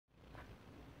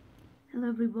Hello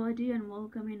everybody and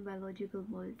welcome in biological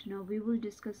world. Now we will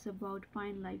discuss about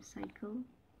pine life cycle.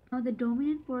 Now the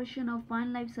dominant portion of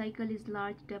pine life cycle is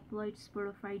large diploid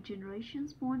sporophyte generation.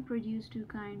 Spawn produce two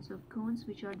kinds of cones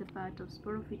which are the part of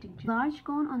sporophytic generation. Large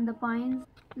cone on the pines.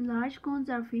 Large cones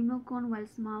are female cone while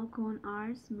small cone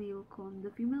are male cone.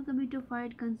 The female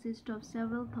gametophyte consists of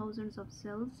several thousands of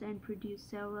cells and produce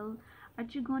several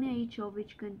archegonia each of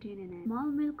which contain an egg. Small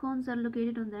male cones are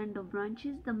located on the end of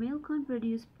branches. The male cone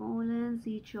produce pollens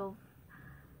each of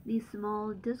the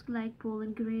small disc-like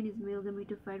pollen grain is male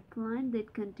gametophyte plant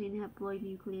that contain haploid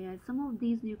nuclei. Some of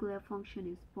these nuclei function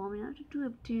as sperm in order to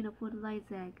obtain a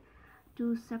fertilized egg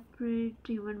to separate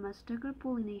even must occur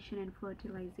pollination and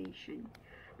fertilization.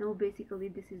 Now basically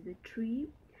this is the tree.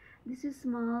 This is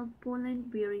small pollen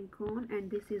bearing cone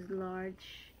and this is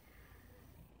large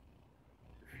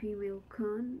female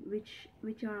cone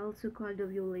which are also called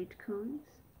ovulate cones.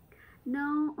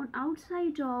 Now on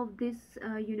outside of this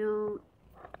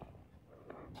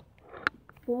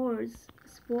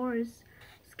spores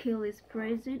scale is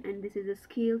present and this is the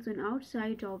scales on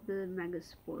outside of the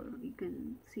megaspore, you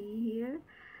can see here.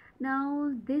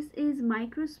 Now this is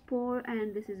microspore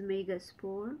and this is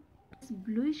megaspore. This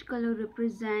bluish color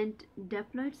represent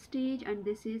diploid stage and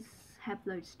this is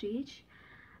haploid stage.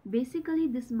 Basically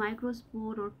this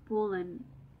microspore or pollen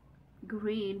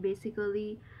grain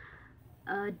basically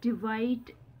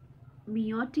divide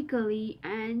meiotically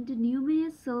and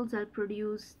numerous cells are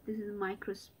produced. This is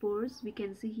microspores we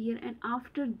can see here, and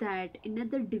after that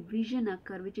another division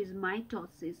occur which is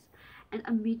mitosis and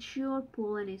a mature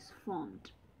pollen is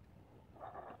formed.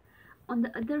 On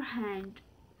the other hand,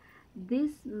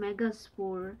 this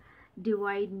megaspore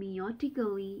divide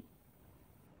meiotically,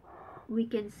 we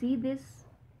can see this.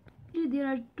 There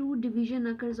are two division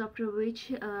occurs after which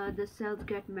the cells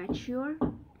get mature.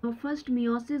 First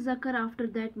meiosis occur, after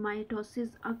that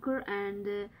mitosis occur,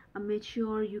 and a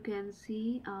mature, you can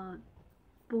see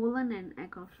pollen and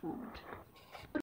egg are formed.